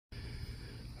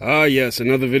Ah yes,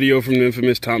 another video from the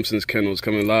infamous Thompson'S Kennels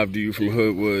coming live to you from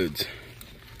Hood Woods.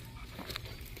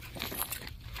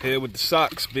 Here with the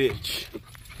socks, bitch.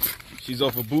 She's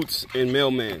off of Boots and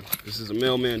Mailman. This is a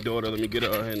Mailman daughter. Let me get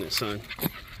her hand, son.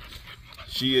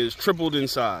 She is tripled in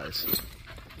size.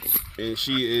 And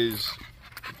she is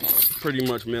pretty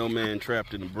much Mailman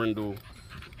trapped in a brindle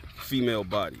female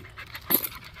body.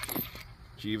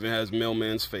 She even has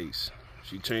Mailman's face.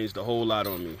 She changed a whole lot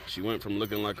on me. She went from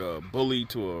looking like a bully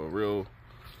to a real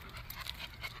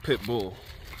pit bull.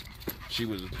 She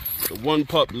was, the one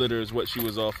pup litter is what she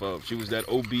was off of. She was that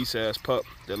obese ass pup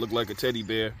that looked like a teddy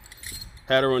bear.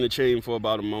 Had her on the chain for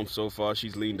about a month so far.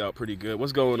 She's leaned out pretty good.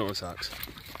 What's going on, Socks?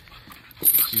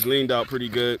 She's leaned out pretty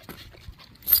good.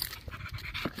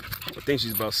 I think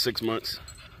she's about 6 months.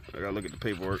 I gotta look at the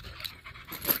paperwork.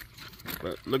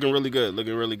 But looking really good,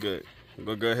 looking really good. I'm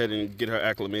gonna go ahead and get her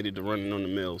acclimated to running on the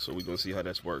mill, so we're gonna see how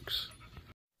that works.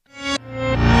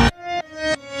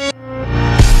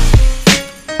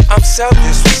 I'm so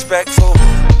disrespectful.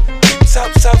 So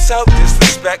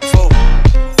disrespectful.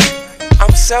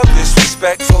 I'm so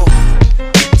disrespectful.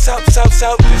 So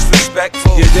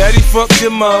disrespectful. Your daddy fucked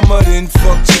your mama, then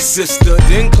fucked your sister,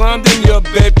 then climbed in your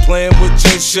bed playing with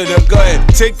your shitter. Go ahead,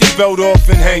 take your belt off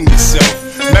and hang yourself.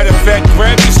 Matter of fact,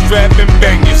 grab your strap and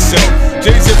bang yourself.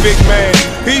 Jay's a big man,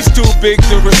 he's too big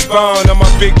to respond. I'm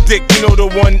a big dick, you know the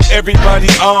one everybody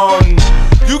on.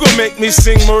 You gon' make me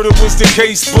sing Murder Was the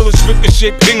Case. Bullets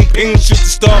ricochet, ping ping, shoot to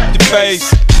stop your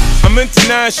face. I'm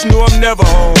international, I'm never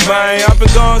home, man. I've been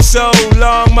gone so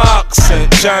long, my accent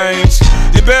changed.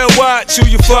 You better watch who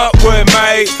you fuck with,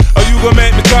 mate, or you gon'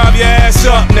 make me carve your ass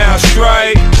up now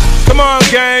straight. Come on,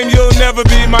 gang, you'll never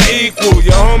be my equal.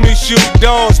 Your homies shoot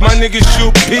dogs, my niggas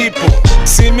shoot people.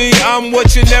 See me, I'm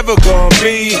what you never gon'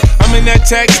 be. I'm in that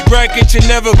tax bracket you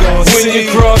never gon' see. When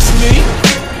you cross me,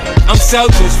 I'm so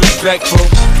disrespectful.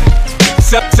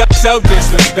 So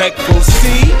disrespectful.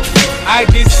 See, I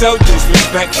get so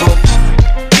disrespectful.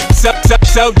 So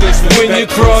disrespectful. When you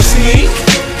cross me,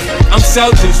 I'm so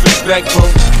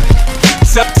disrespectful.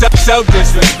 So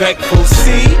disrespectful.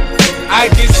 See, I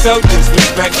get so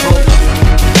disrespectful.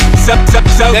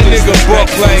 That nigga walk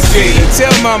like me.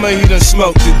 Tell mama he done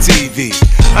smoked the TV.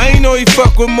 I ain't know he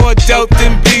fuck with more dope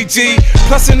than BG.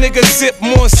 Plus a nigga sip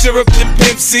more syrup than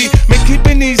Pimp C. Man,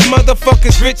 keeping these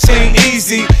motherfuckers rich ain't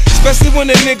easy, especially when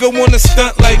a nigga wanna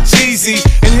stunt like Jeezy.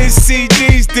 And his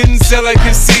CDs didn't sell like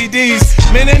his CDs.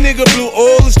 Man, that nigga blew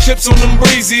all his chips on them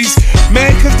breezies.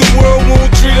 Man, cause the world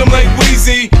won't treat him like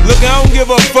Weezy. Look, I don't give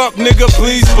a fuck, nigga,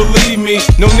 please believe me.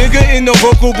 No nigga in the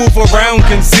vocal booth around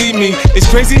can see me. It's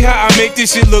crazy how I make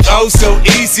this shit look oh so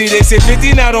easy. They say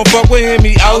 50 now don't fuck with him,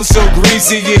 he oh so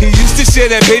greasy. Yeah, he used to share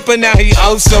that paper, now he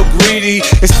oh so greedy.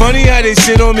 It's funny how they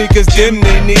shit on me, cause them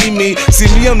they need me. See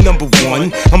me, I'm number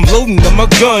one, I'm loading up my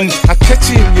gun. I catch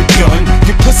you and you're done,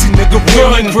 you pussy nigga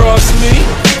run. Cross me,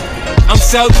 I'm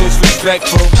so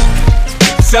disrespectful.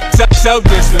 So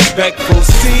disrespectful.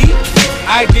 See,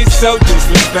 I get so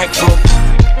disrespectful.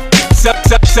 So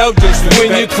disrespectful.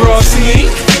 When you cross me,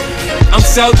 I'm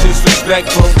so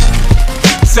disrespectful.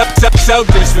 So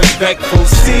disrespectful.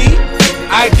 See,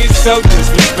 I get so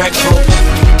disrespectful.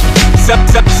 So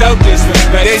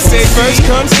disrespectful. They say first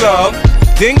comes love,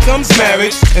 then comes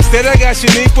marriage. Instead I got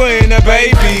Shaniqua in a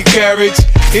baby carriage.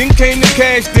 In came the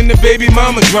cash, then the baby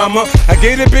mama drama. I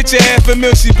gave the bitch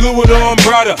 $500,000, she blew it on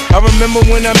brother. I remember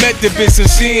when I met the bitch, so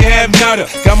she ain't have nada.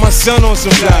 Got my son on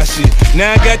some fly shit,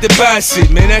 now I got to buy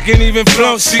shit. Man, I can't even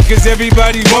flaunt shit, cause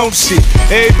everybody wants shit.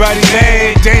 Everybody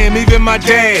mad, damn, even my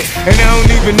dad. And I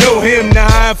don't even know him, now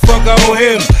how the fuck I owe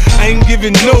him? I ain't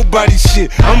giving nobody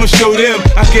shit, I'ma show them.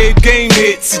 I gave game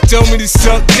hits, he told me to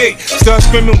suck dick. Start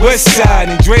screaming West Side,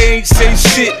 and Dre ain't say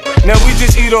shit. Now we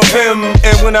just eat off him,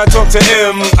 and when I talk to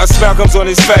him, I smile comes on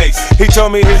his face. He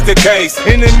told me here's the case.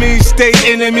 Enemies stay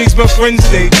enemies, but friends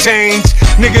they change.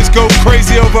 Niggas go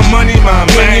crazy over money, my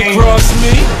man. When you cross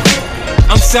me,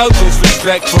 I'm so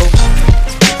disrespectful.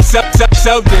 So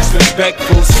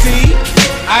disrespectful. See,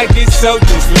 I get so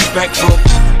disrespectful.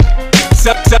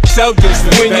 So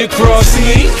disrespectful. When you cross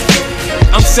me,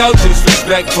 I'm so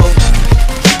disrespectful.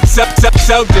 So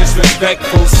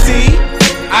disrespectful. See,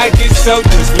 I get so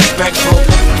disrespectful.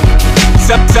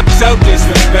 So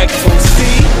disrespectful.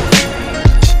 See,